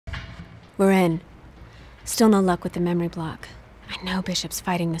We're in. Still no luck with the memory block. I know Bishop's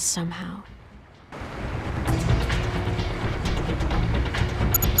fighting this somehow.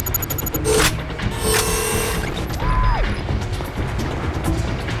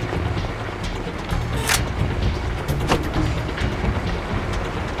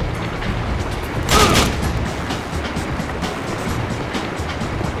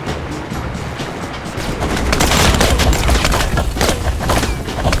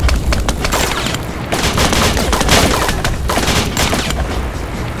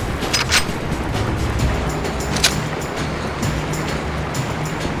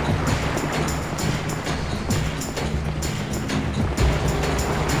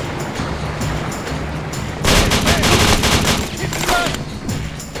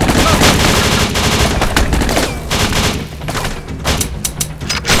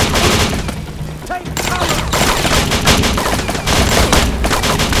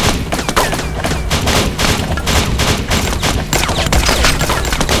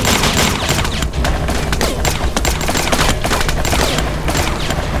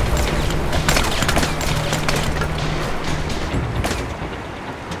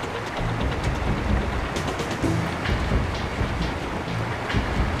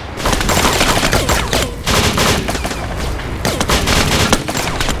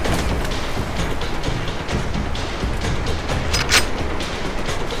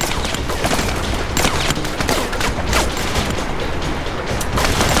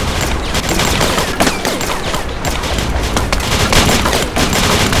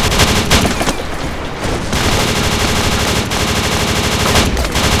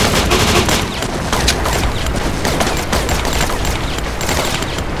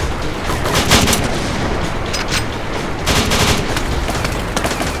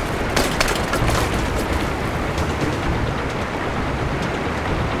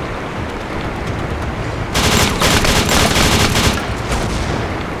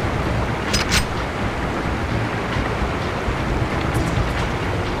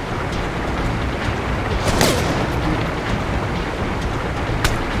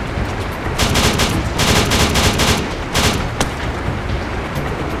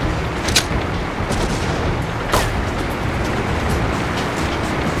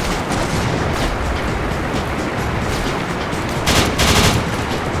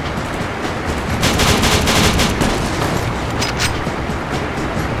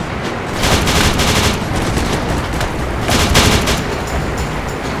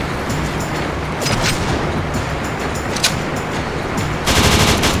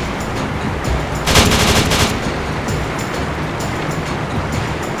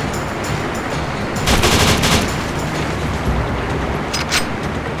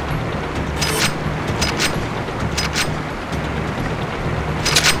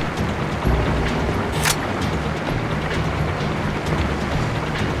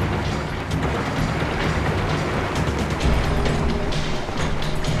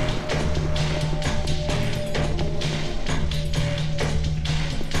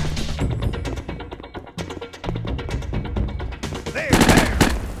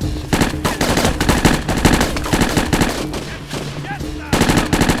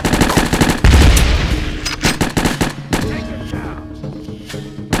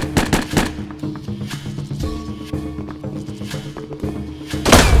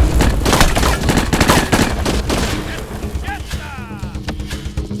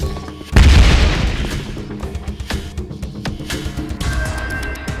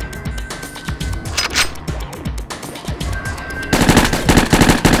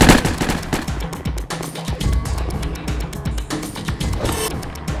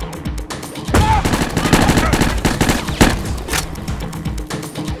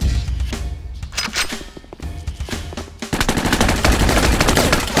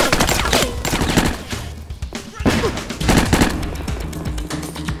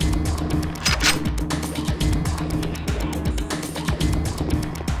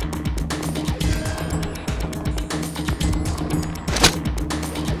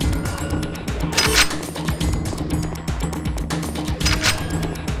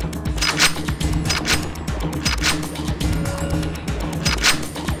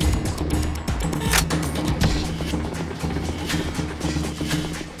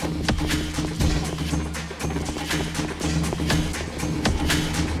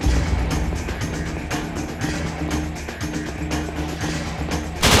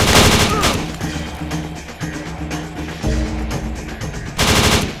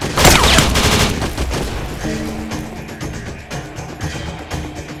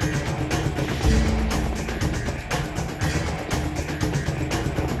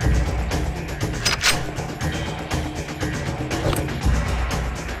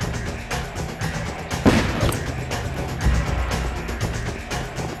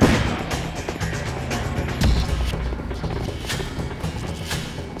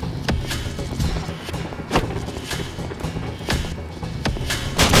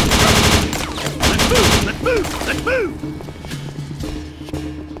 Let's move!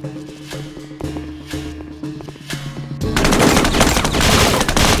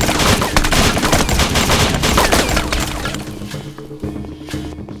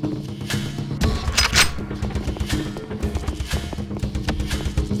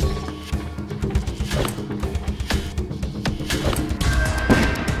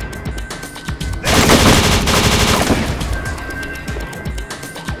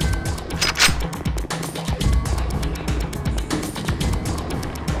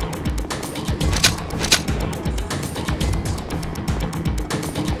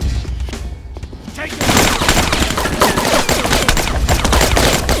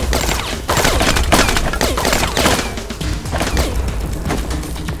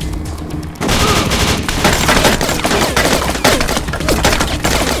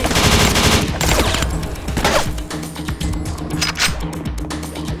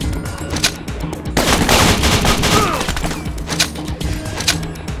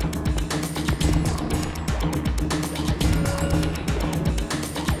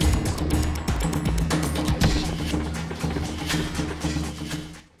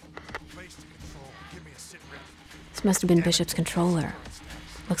 This must have been Bishop's controller.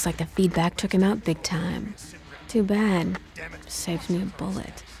 Looks like the feedback took him out big time. Too bad. Saves me a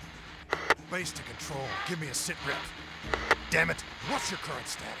bullet. Base to control. Give me a sit rep. Damn it. What's your current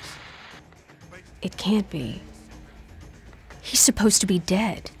status? It can't be. He's supposed to be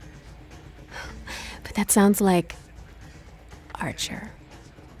dead. But that sounds like... Archer.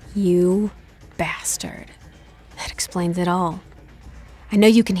 You bastard. That explains it all. I know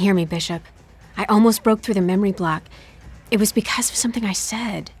you can hear me, Bishop. I almost broke through the memory block. It was because of something I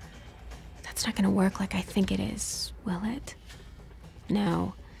said. That's not gonna work like I think it is, will it?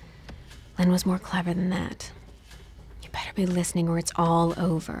 No. Len was more clever than that. You better be listening or it's all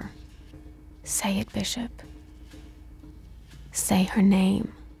over. Say it, Bishop. Say her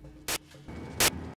name.